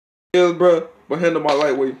Yeah, bro. But handle my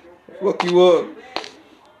lightweight. Fuck you up.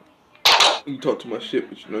 You talk too much shit,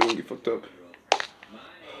 but you know you gonna get fucked up.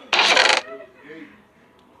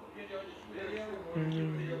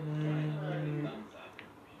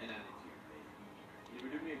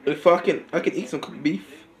 If I can eat some cooked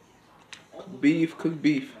beef. Cooked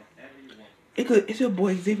beef. It's your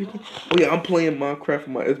boy Xavier. Oh yeah, I'm playing Minecraft with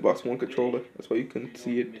my Xbox One controller. That's why you couldn't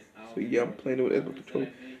see it. So yeah, I'm playing it with Xbox controller.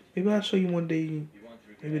 Maybe I'll show you one day.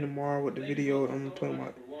 Maybe tomorrow with the video. I'm playing my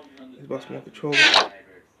Xbox One controller.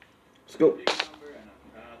 Let's go.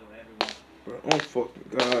 Bro, oh fucking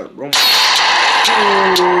god, bro.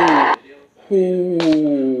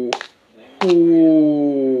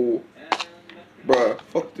 Oh. Bruh,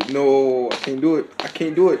 fuck the no. I can't do it. I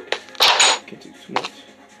can't do it. I can't take too much.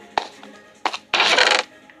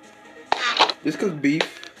 This cooked beef.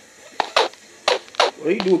 What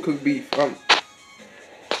do you do with cooked beef?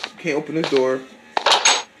 Can't open this door.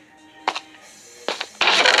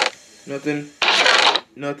 Nothing.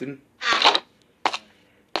 Nothing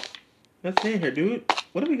in here, dude.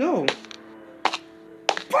 Where do we go?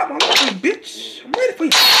 Fuck, I'm ready, bitch. I'm ready for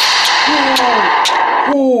you.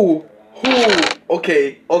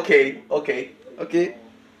 Okay.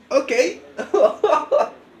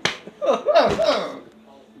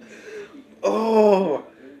 Oh,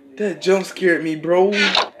 that jump scared me, bro.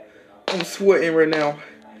 I'm sweating right now.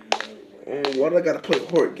 Oh, why do I gotta play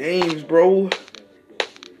horror games, bro?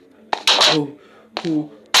 Oh my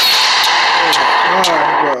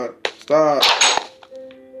god, bro. Stop.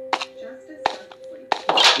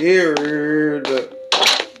 I'm scared.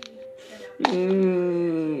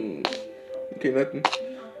 Okay, nothing.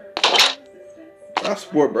 I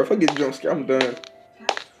sport, bro. If I get jump scared, I'm done.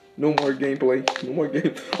 No more gameplay. No more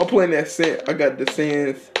game. I'm playing that sand. I got the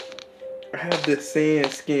sands. I have the sand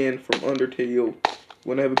skin from Undertale.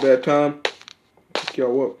 When I have a bad time, pick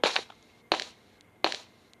y'all up.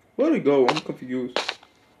 Where'd it go? I'm confused.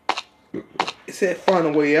 It said find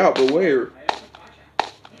a way out, but where?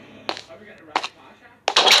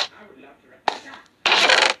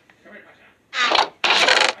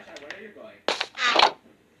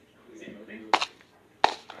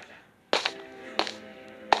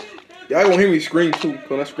 Y'all gonna hear me scream too,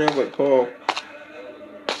 cause I scream like Paul.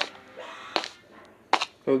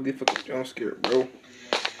 I'll get fucking jump scared, bro.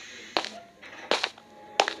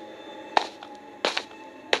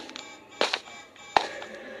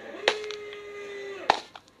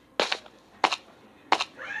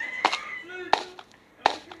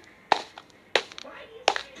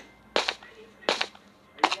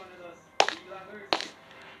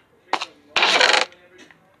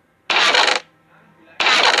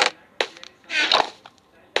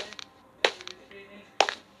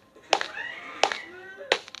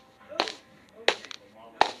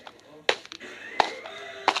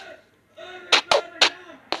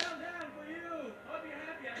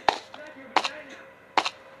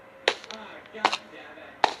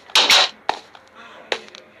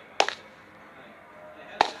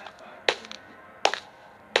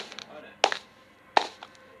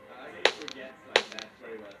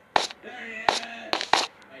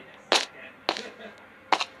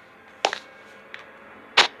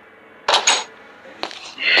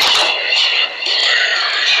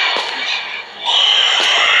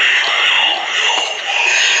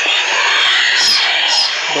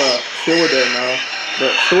 Chill with that now.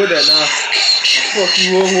 But chill with that now. Fuck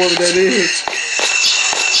you, whoever that is.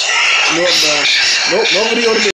 Nope, man. Nope, nobody on the